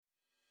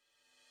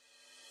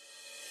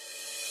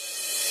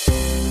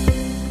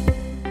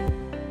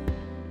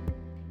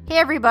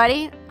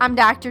everybody, I'm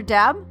Dr.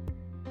 Deb,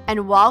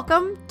 and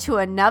welcome to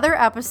another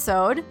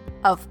episode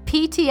of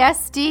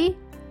PTSD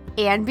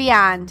and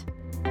Beyond.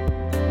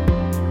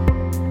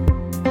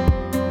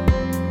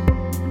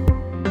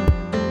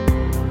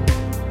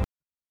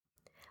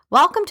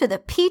 Welcome to the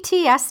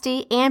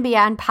PTSD and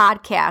Beyond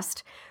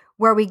podcast,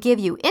 where we give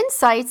you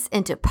insights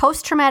into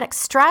post-traumatic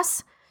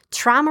stress,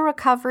 trauma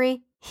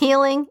recovery,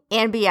 healing,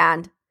 and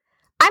beyond.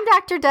 I'm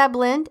Dr. Deb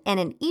Lind, and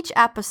in each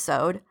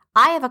episode,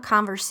 I have a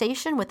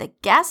conversation with a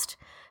guest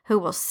who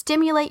will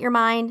stimulate your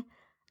mind,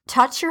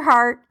 touch your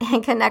heart,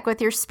 and connect with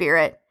your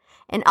spirit,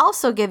 and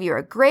also give you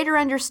a greater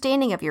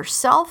understanding of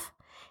yourself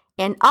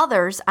and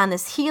others on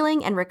this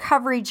healing and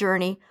recovery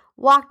journey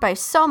walked by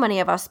so many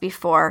of us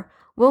before,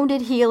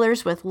 wounded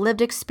healers with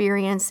lived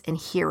experience and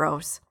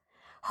heroes.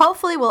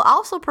 Hopefully, we'll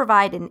also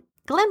provide a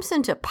glimpse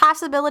into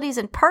possibilities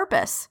and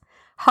purpose,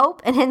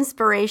 hope, and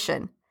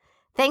inspiration.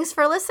 Thanks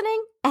for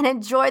listening and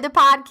enjoy the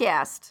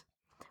podcast.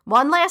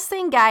 One last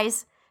thing,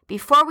 guys,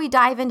 before we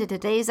dive into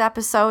today's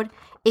episode,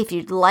 if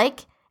you'd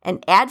like an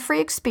ad-free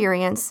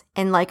experience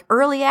and like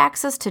early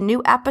access to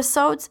new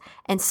episodes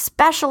and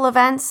special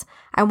events,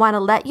 I want to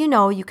let you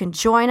know you can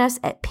join us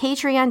at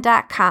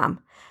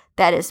patreon.com.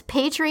 That is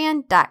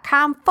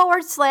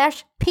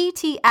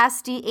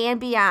patreon.com/PTSD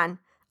and Beyond.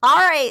 All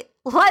right,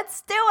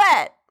 let's do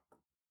it.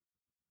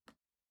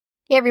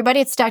 Hey, everybody,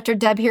 it's Dr.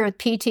 Deb here with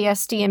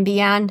PTSD and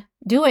Beyond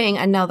doing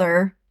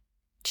another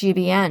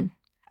GBN.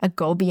 A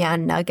Go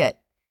Beyond Nugget.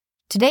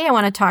 Today, I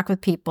want to talk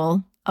with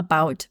people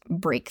about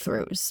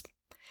breakthroughs.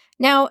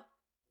 Now,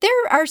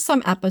 there are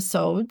some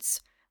episodes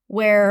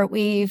where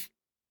we've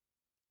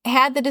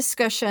had the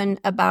discussion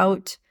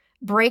about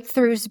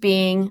breakthroughs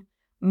being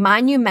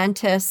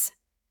monumentous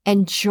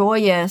and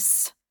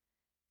joyous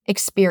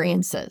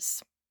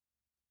experiences.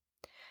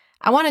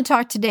 I want to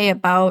talk today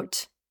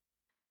about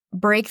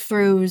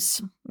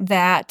breakthroughs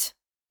that,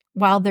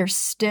 while they're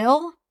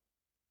still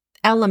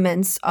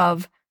elements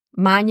of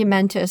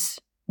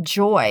monumentous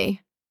joy,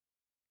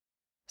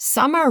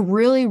 some are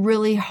really,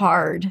 really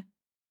hard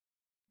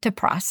to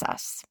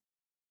process.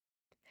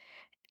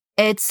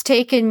 It's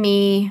taken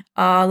me,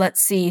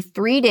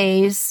 3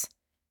 days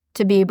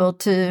to be able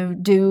to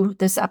do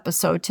this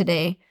episode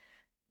today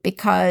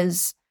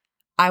because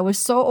I was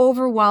so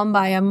overwhelmed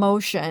by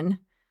emotion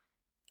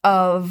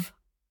of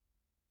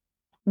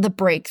the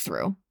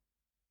breakthrough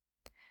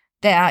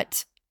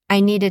that I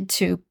needed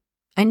to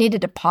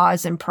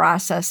pause and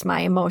process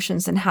my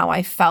emotions and how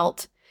I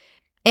felt.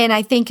 And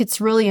I think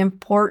it's really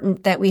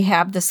important that we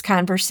have this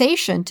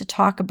conversation to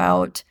talk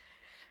about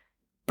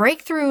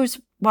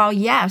breakthroughs. While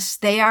yes,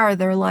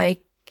 they're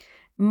like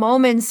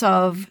moments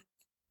of,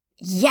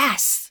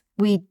 yes,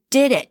 we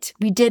did it.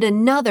 We did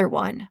another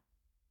one.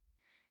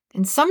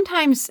 And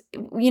sometimes,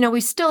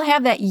 we still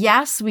have that,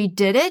 yes, we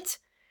did it.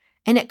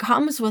 And it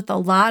comes with a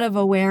lot of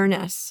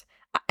awareness.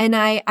 And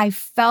I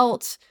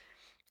felt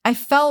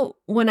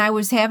when I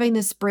was having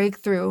this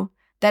breakthrough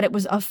that it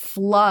was a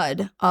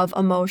flood of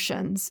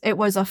emotions. It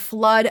was a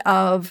flood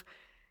of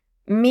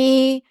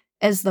me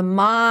as the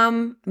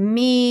mom,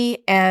 me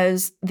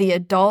as the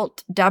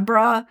adult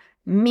Deborah,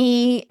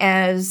 me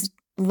as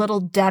little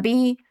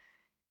Debbie,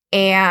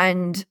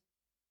 and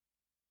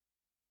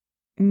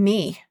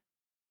me,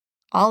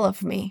 all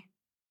of me.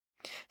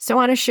 So I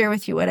want to share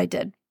with you what I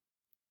did.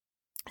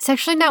 It's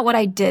actually not what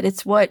I did.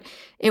 It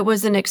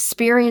was an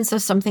experience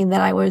of something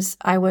that I was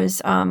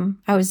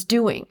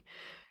doing.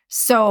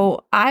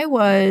 So I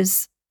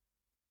was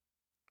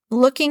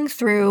looking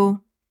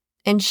through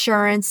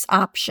insurance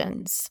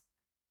options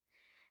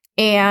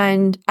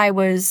and I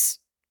was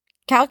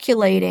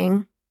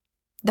calculating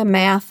the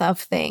math of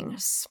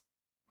things,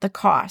 the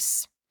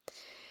costs.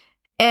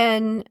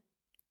 And,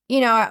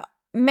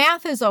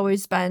 math has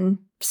always been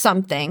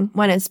something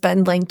when it's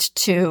been linked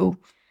to,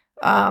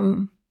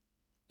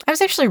 I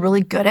was actually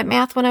really good at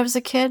math when I was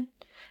a kid.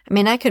 I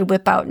mean, I could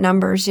whip out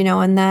numbers,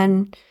 and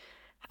then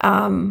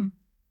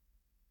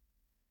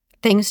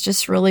things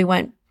just really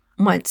went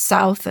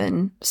south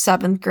in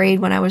 7th grade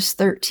when I was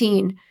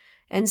 13.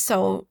 And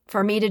so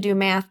for me to do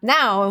math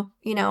now,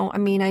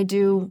 I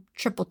do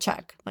triple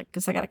check,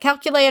 because I got a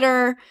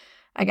calculator,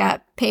 I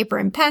got paper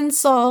and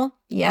pencil,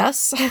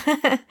 yes.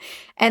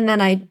 And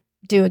then I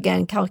do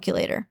again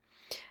calculator,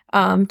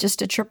 just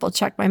to triple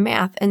check my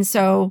math. And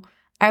so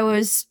I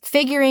was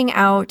figuring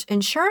out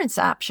insurance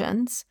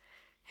options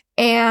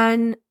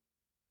and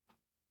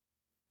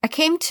I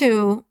came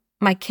to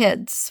my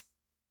kids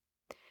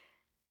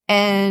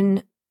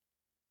and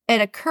it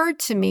occurred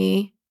to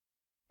me,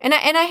 and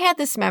I had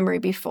this memory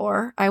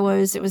before. It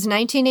was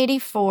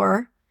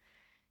 1984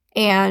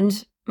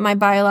 and my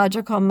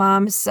biological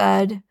mom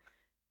said,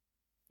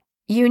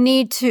 you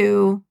need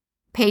to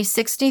pay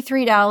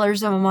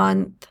 $63 a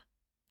month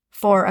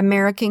for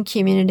American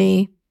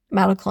Community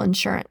Medical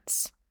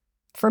Insurance,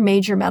 for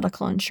major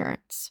medical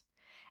insurance.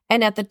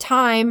 And at the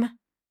time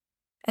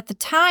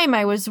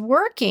I was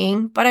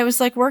working, but I was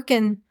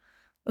working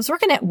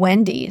at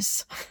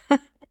Wendy's,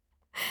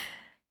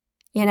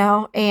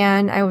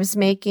 and I was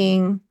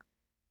making,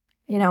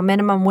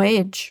 minimum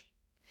wage.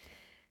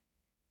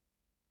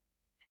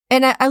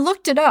 And I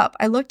looked it up.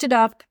 I looked it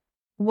up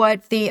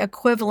what the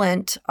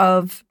equivalent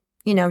of,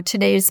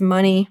 today's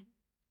money.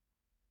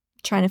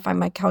 Trying to find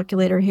my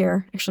calculator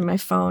here. Actually, my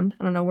phone.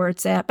 I don't know where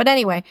it's at. But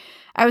anyway,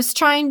 I was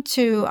trying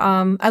to,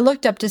 I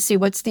looked up to see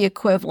what's the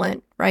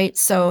equivalent, right?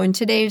 So in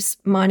today's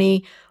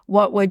money,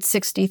 what would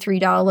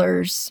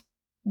 $63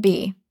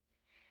 be?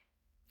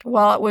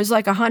 Well, it was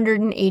like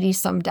 180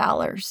 some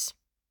dollars.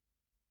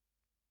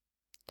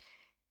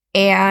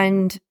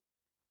 And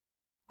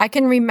I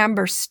can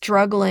remember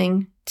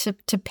struggling to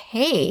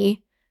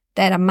pay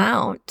that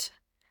amount.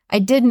 I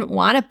didn't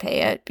want to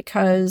pay it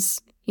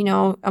because,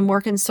 I'm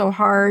working so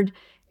hard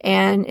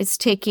and it's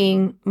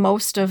taking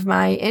most of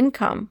my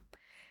income.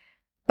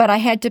 But I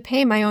had to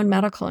pay my own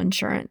medical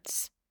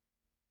insurance,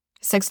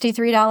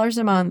 $63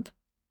 a month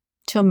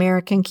to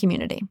American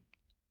Community.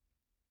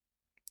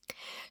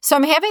 So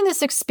I'm having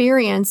this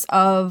experience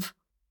of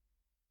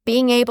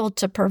being able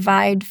to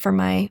provide for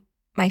my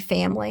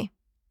family.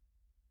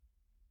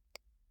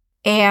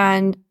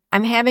 And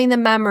I'm having the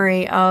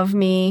memory of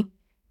me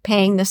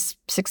paying this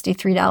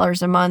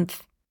 $63 a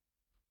month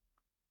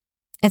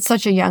at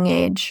such a young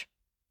age.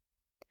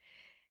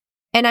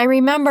 And I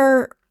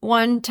remember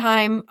one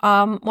time,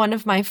 one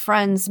of my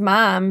friends'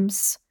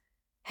 moms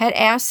had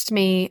asked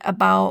me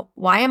about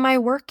why am I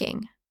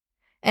working?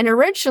 And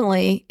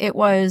originally it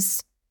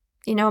was,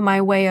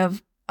 my way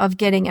of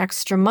getting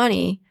extra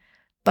money,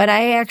 but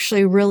I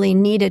actually really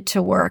needed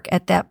to work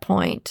at that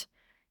point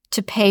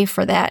to pay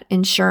for that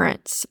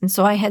insurance. And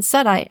so I had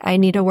said, I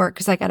need to work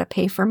because I got to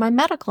pay for my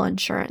medical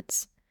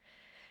insurance.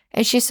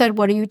 And she said,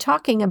 what are you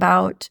talking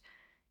about?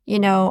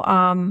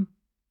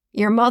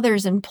 Your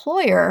mother's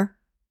employer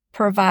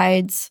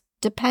provides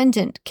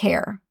dependent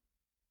care.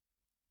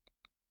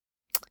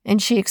 And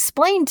she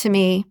explained to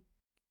me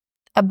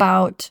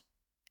about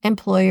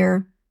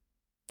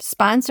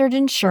employer-sponsored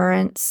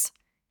insurance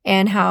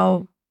and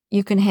how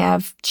you can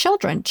have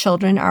children.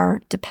 Children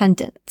are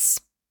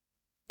dependents.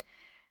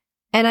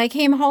 And I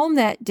came home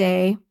that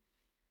day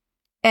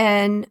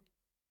and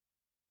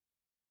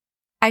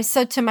I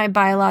said to my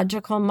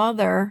biological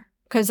mother,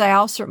 because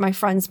my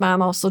friend's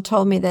mom also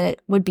told me that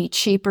it would be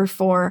cheaper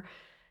for,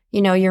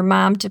 your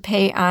mom to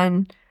pay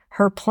on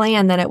her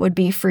plan than it would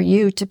be for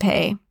you to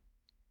pay.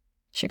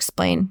 She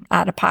explained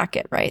out of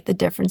pocket, right? The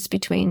difference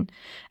between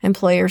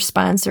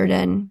employer-sponsored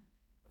and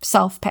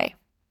self-pay.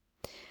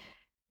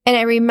 And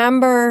I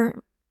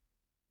remember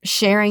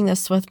sharing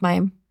this with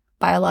my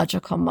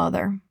biological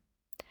mother.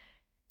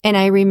 And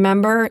I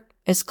remember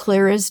as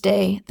clear as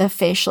day the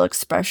facial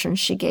expression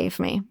she gave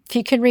me. If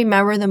you can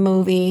remember the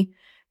movie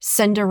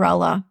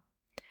Cinderella,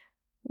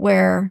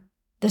 where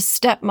the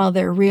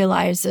stepmother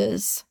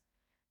realizes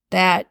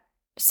that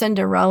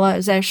Cinderella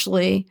is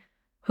actually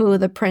who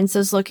the prince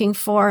is looking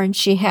for, and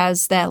she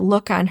has that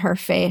look on her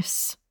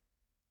face.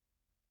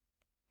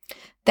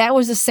 That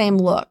was the same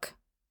look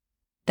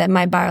that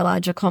my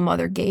biological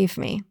mother gave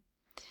me.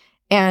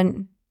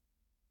 And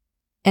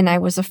I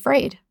was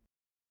afraid.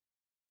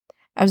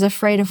 I was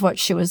afraid of what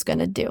she was going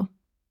to do.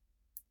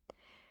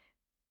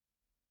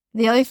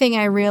 The other thing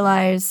I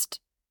realized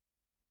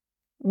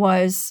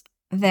was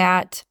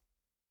that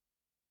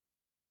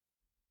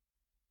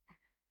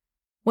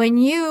when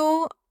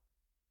you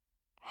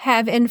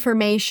have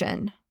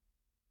information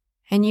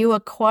and you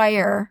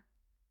acquire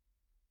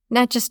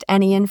not just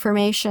any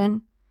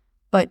information,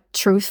 but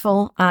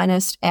truthful,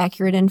 honest,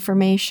 accurate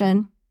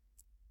information,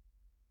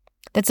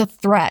 that's a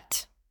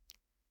threat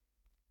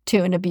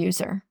to an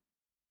abuser.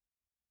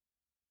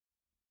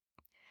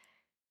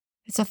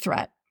 It's a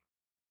threat.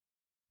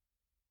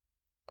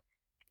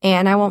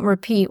 And I won't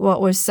repeat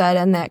what was said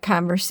in that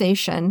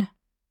conversation,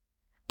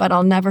 but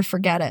I'll never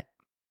forget it.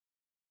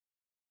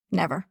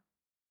 Never.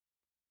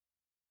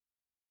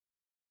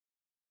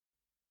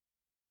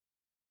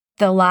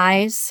 The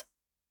lies,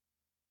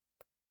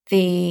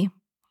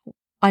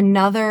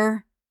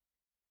 another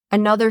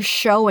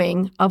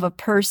showing of a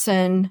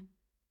person's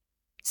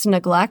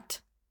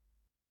neglect,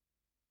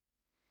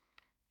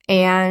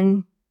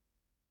 and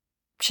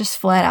just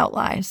flat out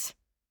lies.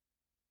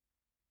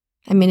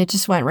 I mean, it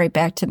just went right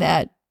back to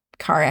that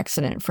car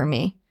accident for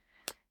me,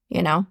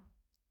 And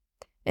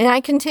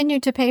I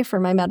continued to pay for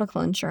my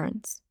medical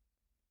insurance.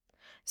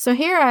 So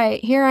here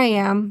I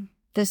am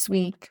this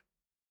week,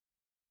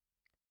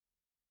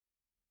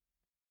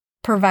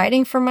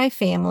 providing for my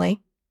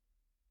family,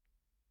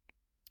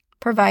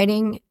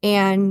 providing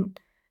and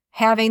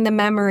having the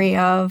memory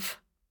of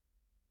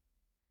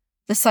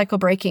the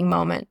cycle-breaking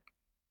moment.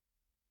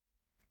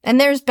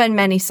 And there's been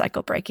many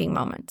cycle-breaking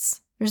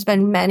moments. There's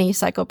been many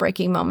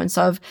cycle-breaking moments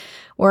of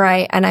where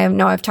I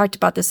know I've talked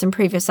about this in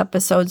previous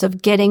episodes,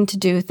 of getting to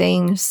do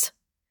things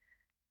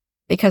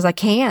because I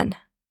can.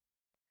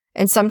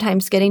 And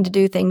sometimes getting to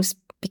do things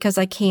because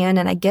I can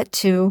and I get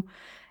to.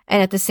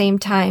 And at the same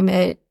time,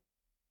 it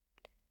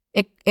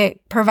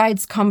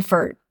provides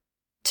comfort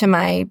to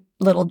my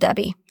little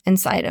Debbie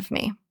inside of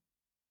me.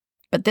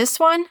 But this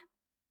one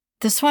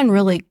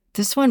really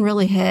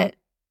hit.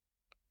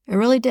 It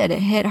really did. It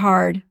hit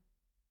hard.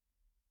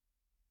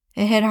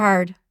 It hit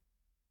hard.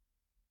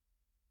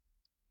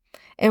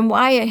 And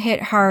why it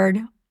hit hard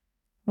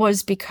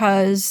was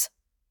because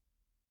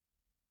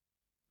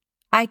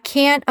I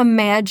can't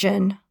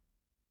imagine.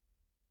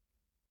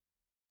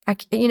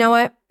 You know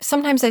what?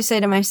 Sometimes I say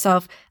to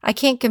myself, I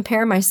can't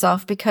compare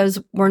myself because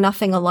we're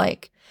nothing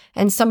alike.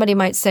 And somebody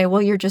might say,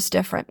 well, you're just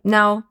different.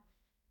 No,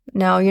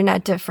 you're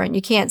not different.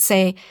 You can't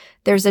say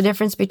there's a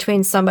difference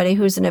between somebody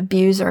who's an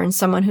abuser and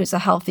someone who's a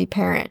healthy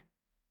parent.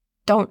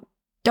 Don't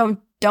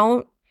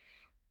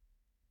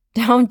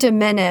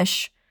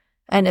diminish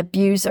an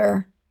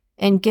abuser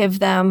and give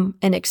them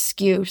an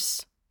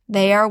excuse.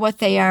 They are what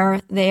they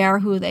are. They are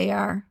who they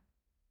are.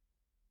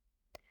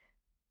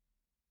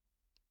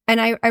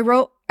 And I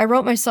wrote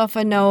myself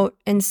a note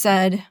and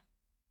said,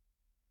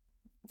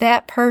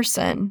 that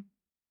person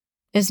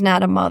is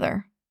not a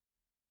mother.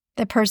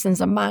 That person's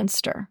a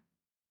monster.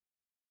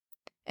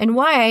 And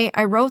why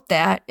I wrote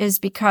that is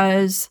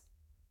because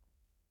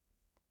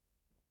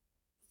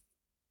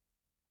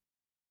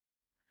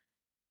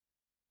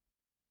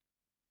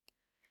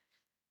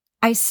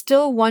I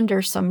still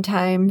wonder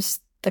sometimes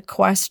the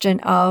question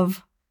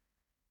of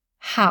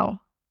how?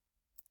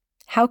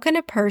 How can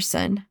a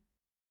person,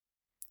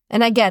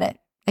 and I get it.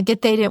 I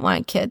get they didn't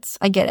want kids.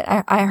 I get it.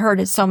 I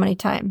heard it so many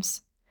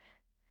times.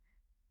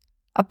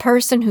 A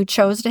person who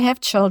chose to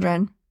have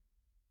children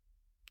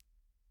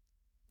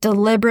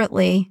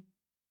deliberately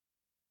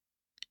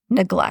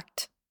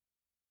neglect.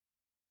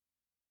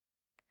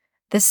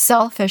 The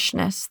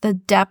selfishness, the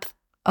depth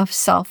of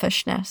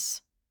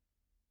selfishness.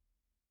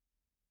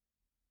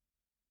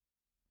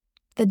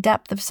 The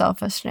depth of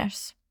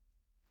selfishness.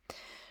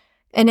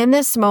 And in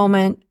this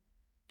moment,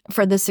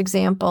 for this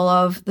example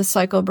of the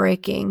cycle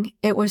breaking,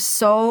 it was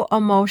so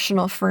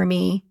emotional for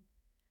me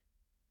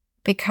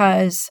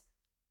because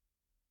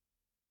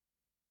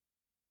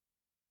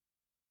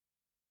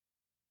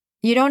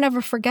you don't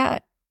ever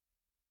forget.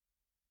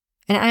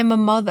 And I'm a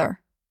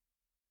mother.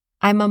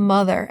 I'm a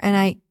mother, and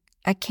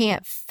I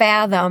can't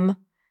fathom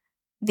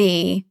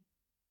the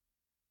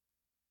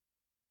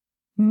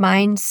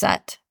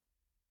mindset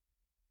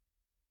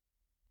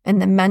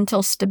and the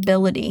mental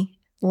stability,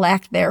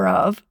 lack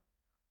thereof,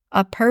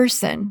 a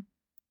person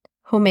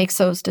who makes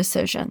those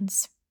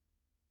decisions.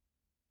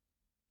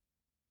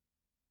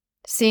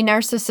 See,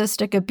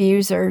 narcissistic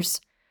abusers,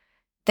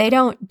 they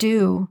don't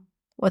do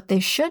what they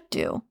should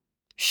do.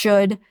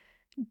 Should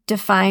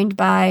defined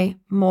by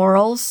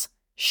morals,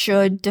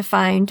 should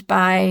defined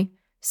by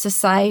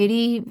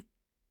society,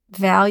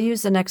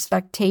 values and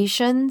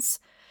expectations.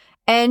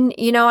 And,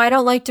 I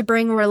don't like to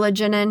bring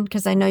religion in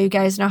because I know you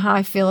guys know how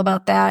I feel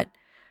about that.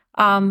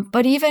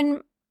 But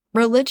even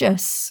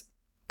religious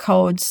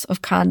codes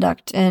of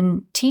conduct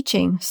and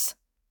teachings,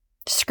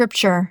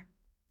 scripture.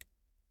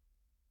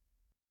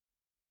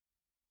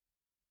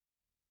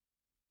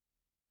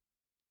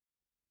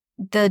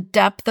 The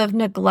depth of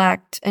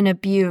neglect and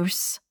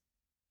abuse.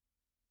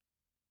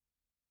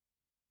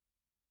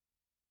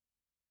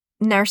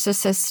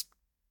 Narcissists,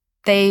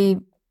 they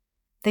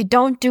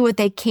don't do what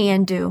they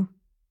can do.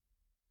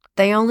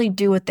 They only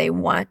do what they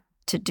want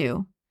to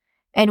do.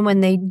 And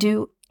when they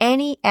do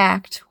any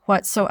act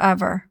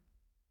whatsoever,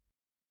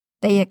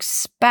 they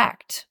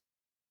expect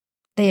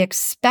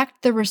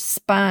the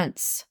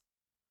response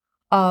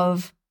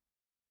of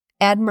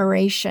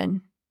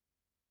admiration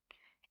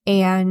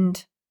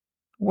and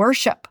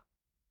worship.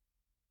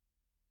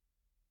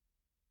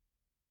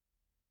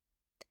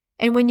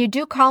 And when you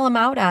do call them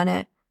out on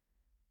it,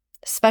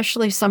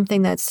 especially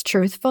something that's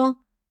truthful,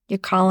 you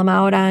call them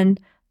out on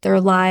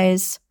their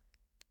lies,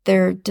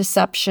 their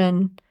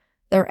deception,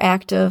 their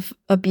act of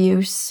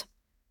abuse.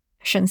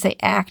 I shouldn't say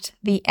act,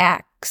 the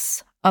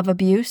acts of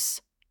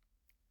abuse.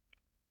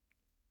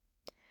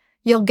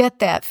 You'll get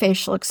that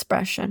facial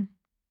expression.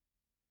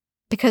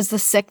 Because the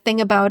sick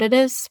thing about it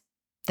is,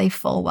 they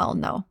full well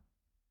know.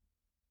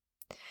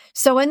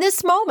 So in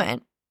this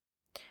moment,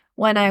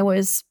 when I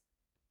was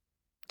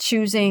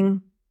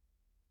choosing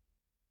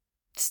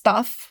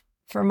stuff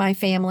for my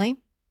family,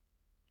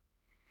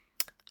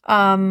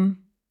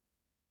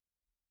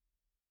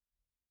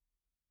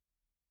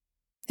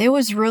 it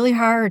was really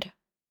hard.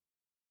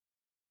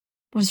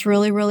 It was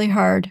really, really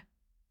hard.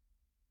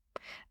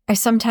 I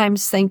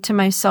sometimes think to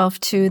myself,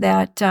 too,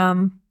 that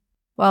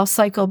while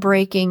cycle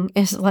breaking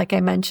is, like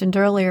I mentioned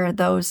earlier,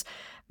 those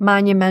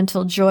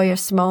monumental,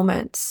 joyous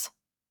moments,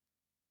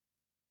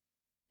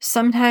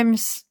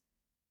 sometimes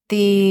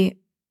the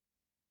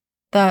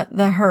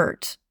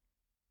hurt,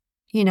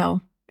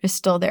 is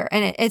still there.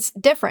 And it's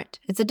different.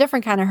 It's a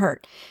different kind of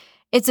hurt.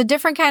 It's a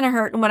different kind of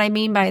hurt. And what I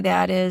mean by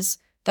that is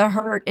the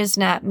hurt is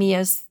not me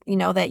as,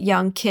 that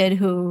young kid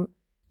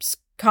who's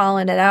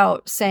calling it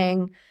out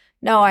saying,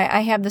 no,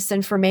 I have this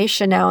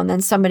information now. And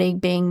then somebody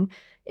being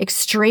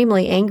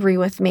extremely angry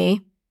with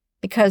me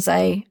because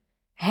I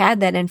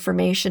had that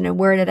information and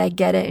where did I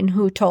get it and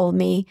who told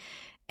me.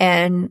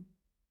 And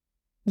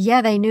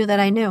yeah, they knew that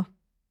I knew.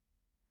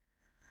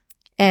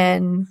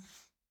 And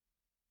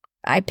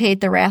I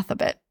paid the wrath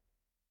of it.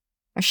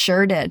 I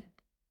sure did.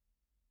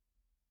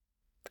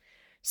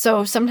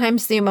 So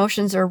sometimes the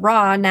emotions are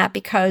raw, not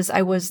because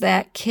I was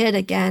that kid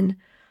again,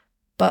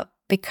 but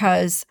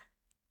because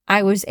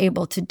I was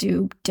able to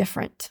do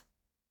different.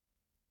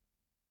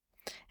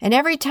 And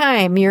every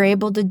time you're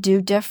able to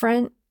do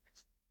different,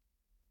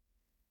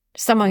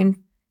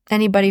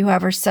 anybody who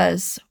ever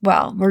says,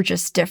 well, we're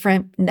just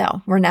different.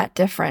 No, we're not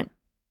different.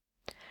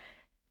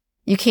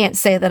 You can't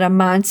say that a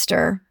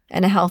monster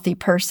and a healthy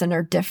person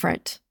are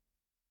different.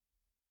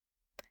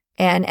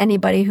 And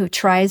anybody who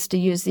tries to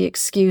use the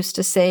excuse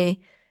to say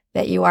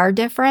that you are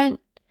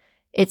different,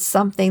 it's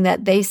something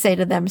that they say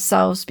to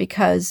themselves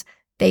because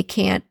they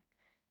can't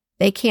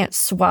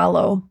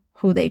swallow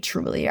who they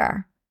truly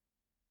are.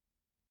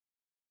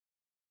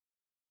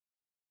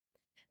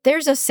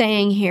 There's a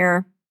saying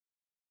here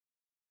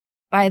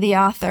by the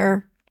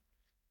author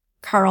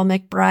Carl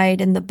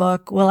McBride in the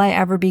book, Will I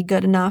Ever Be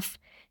Good Enough?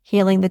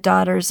 Healing the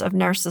Daughters of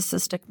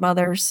Narcissistic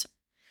Mothers.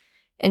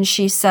 And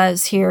she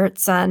says here,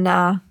 it's on,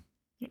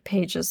 what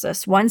page is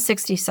this?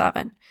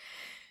 167.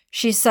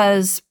 She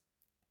says,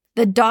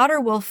 the daughter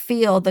will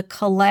feel the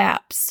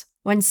collapse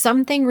when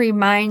something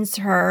reminds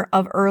her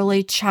of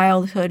early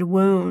childhood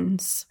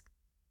wounds.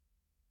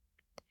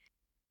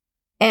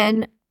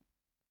 And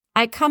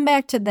I come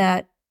back to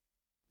that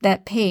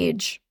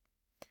page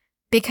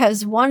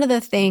because one of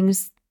the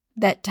things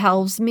that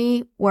tells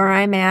me where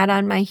I'm at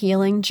on my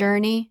healing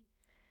journey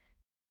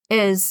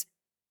is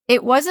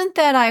it wasn't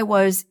that I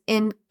was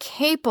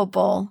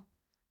incapable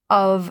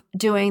of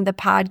doing the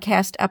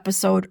podcast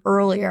episode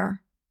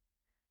earlier.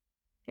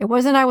 It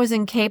wasn't I was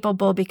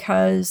incapable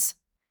because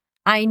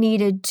I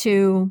needed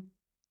to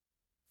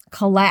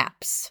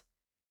collapse.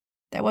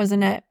 That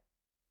wasn't it.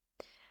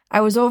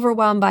 I was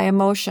overwhelmed by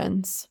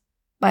emotions,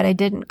 but I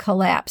didn't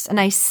collapse. And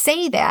I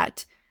say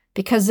that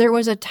because there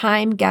was a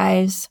time,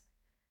 guys,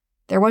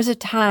 there was a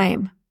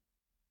time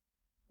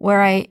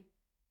where I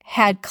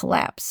had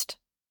collapsed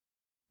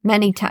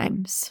many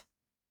times.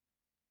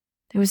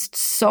 It was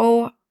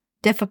so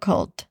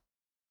difficult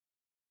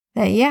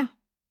that, I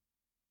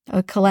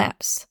would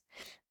collapse.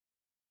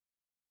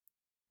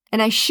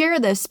 And I share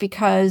this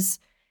because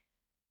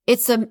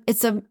it's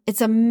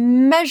a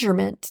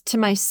measurement to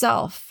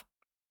myself.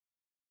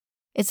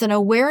 It's an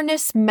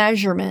awareness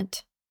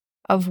measurement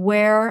of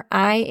where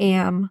I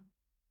am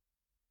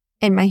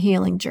in my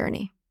healing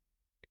journey.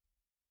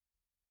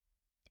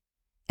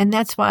 And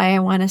that's why I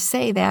want to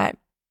say that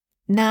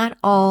not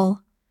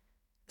all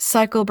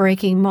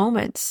cycle-breaking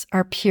moments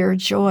are pure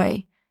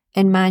joy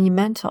and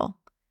monumental.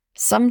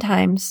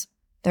 Sometimes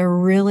they're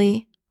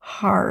really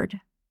hard.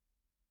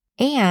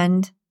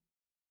 And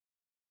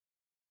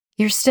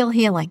you're still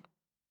healing.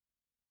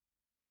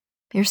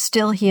 You're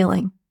still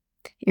healing.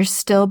 You're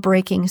still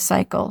breaking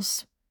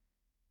cycles.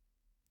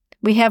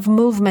 We have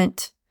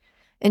movement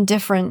in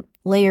different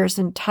layers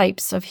and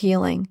types of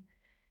healing.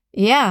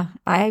 Yeah,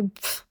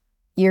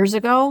 years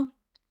ago,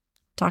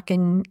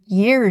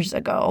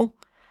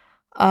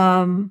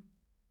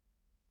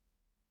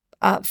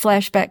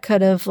 flashback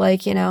could have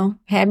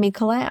had me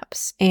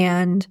collapse.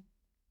 And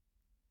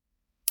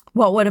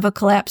what would have a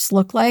collapse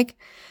look like?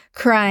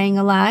 Crying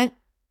a lot.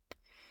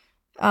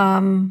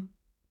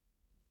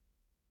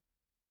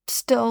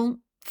 Still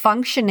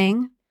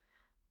functioning,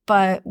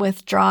 but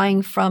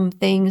withdrawing from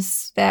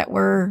things that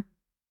were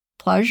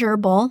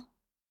pleasurable.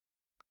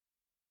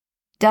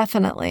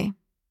 Definitely.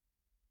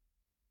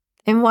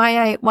 And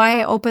why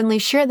I openly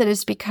share that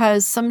is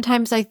because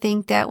sometimes I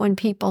think that when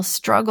people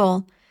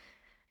struggle,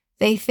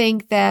 they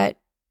think that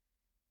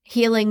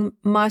healing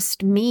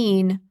must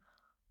mean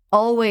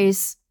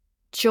always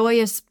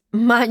joyous,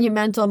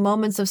 monumental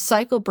moments of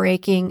cycle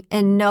breaking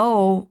and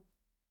no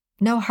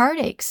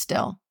heartache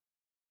still.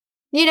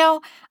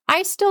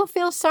 I still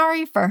feel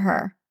sorry for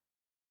her.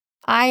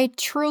 I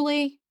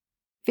truly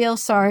feel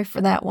sorry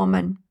for that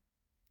woman.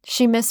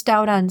 She missed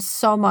out on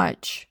so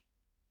much.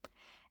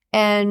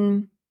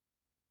 And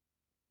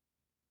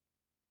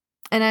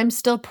I'm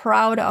still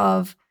proud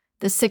of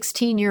the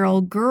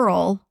 16-year-old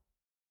girl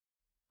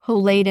who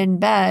laid in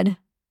bed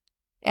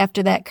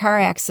after that car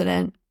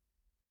accident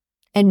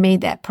and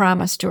made that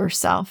promise to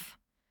herself.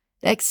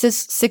 That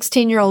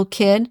 16-year-old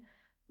kid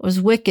was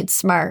wicked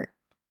smart.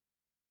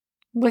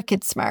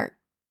 Wicked smart.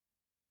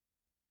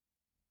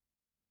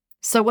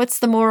 So what's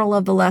the moral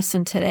of the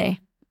lesson today?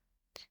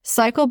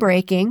 Cycle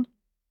breaking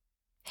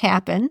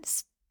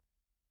happens.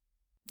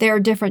 There are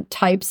different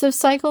types of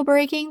cycle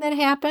breaking that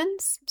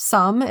happens.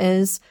 Some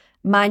is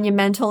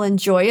monumental and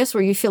joyous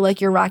where you feel like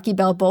you're Rocky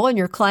Balboa and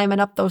you're climbing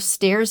up those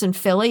stairs in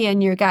Philly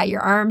and you got your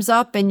arms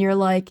up and you're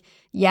like,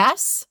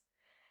 yes.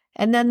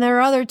 And then there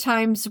are other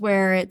times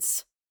where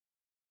it's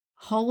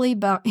holy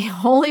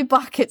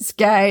buckets,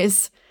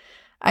 guys.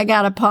 I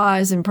got to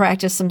pause and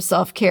practice some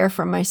self-care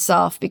for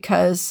myself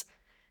because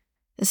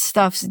this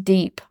stuff's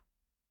deep.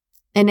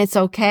 And it's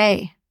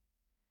okay.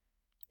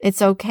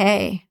 It's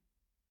okay.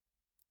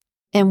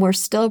 And we're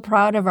still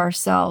proud of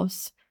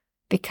ourselves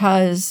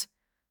because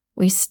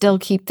we still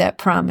keep that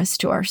promise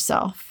to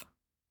ourselves.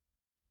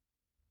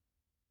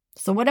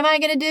 So what am I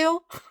going to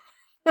do?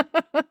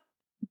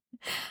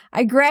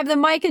 I grab the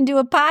mic and do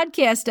a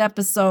podcast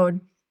episode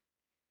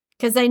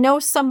because I know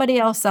somebody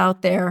else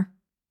out there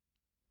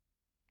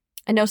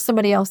I know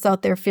somebody else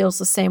out there feels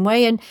the same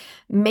way. And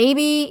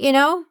maybe,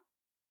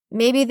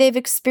 maybe they've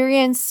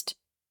experienced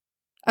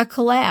a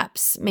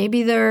collapse.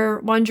 Maybe they're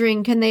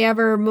wondering, can they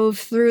ever move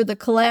through the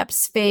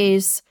collapse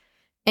phase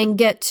and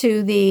get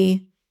to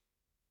the,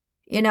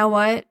 you know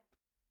what?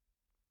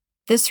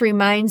 This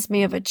reminds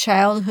me of a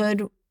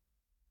childhood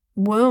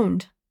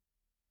wound,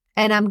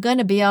 and I'm going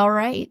to be all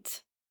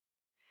right.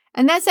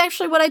 And that's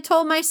actually what I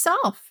told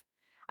myself.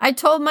 I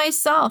told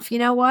myself, you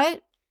know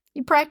what?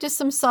 You practice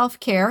some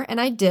self-care, and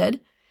I did.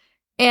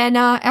 And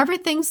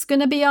everything's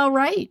going to be all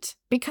right,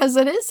 because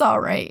it is all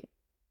right.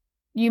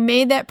 You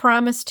made that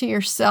promise to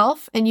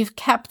yourself, and you've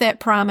kept that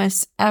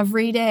promise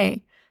every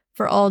day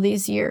for all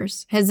these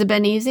years. Has it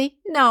been easy?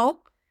 No.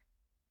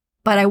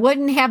 But I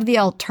wouldn't have the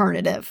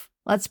alternative.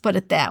 Let's put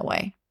it that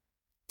way.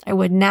 I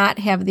would not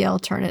have the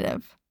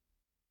alternative.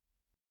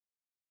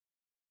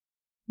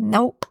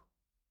 Nope.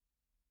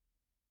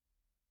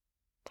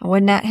 I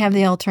would not have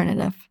the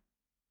alternative.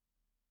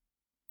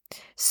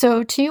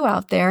 So to you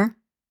out there,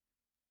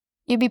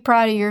 you be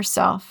proud of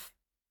yourself.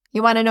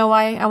 You want to know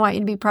why I want you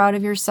to be proud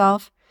of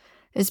yourself?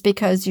 It's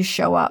because you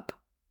show up.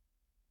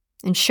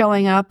 And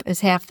showing up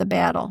is half the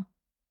battle.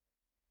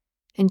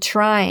 And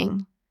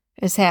trying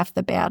is half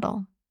the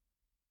battle.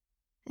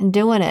 And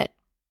doing it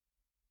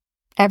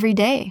every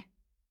day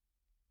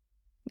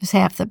is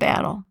half the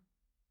battle.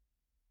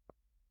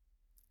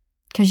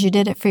 Because you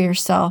did it for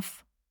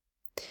yourself.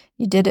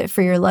 You did it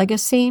for your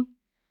legacy,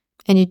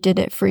 and you did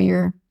it for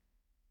your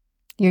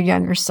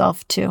younger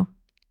self too.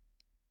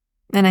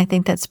 And I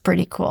think that's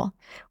pretty cool,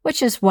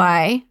 which is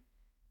why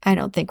I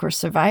don't think we're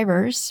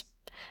survivors.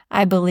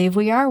 I believe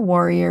we are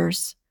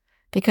warriors,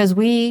 because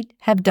we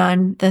have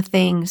done the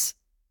things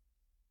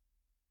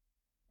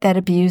that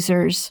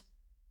abusers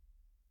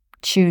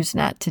choose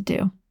not to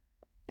do.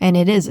 And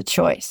it is a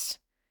choice,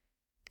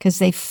 because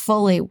they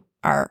fully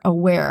are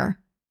aware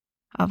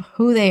of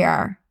who they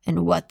are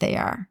and what they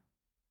are.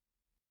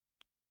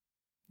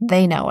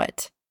 They know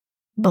it.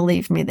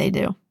 Believe me, they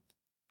do.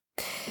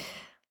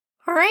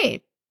 All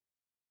right.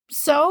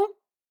 So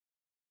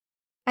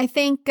I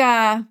think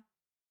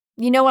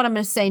you know what I'm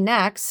going to say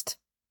next.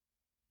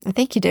 I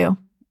think you do.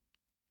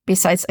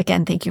 Besides,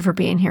 again, thank you for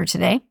being here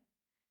today.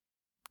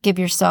 Give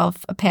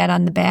yourself a pat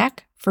on the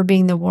back for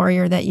being the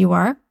warrior that you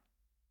are.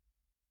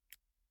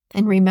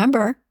 And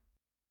remember,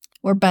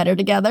 we're better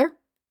together.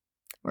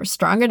 We're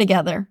stronger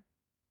together.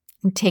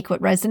 And take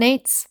what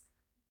resonates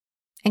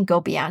and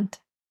go beyond.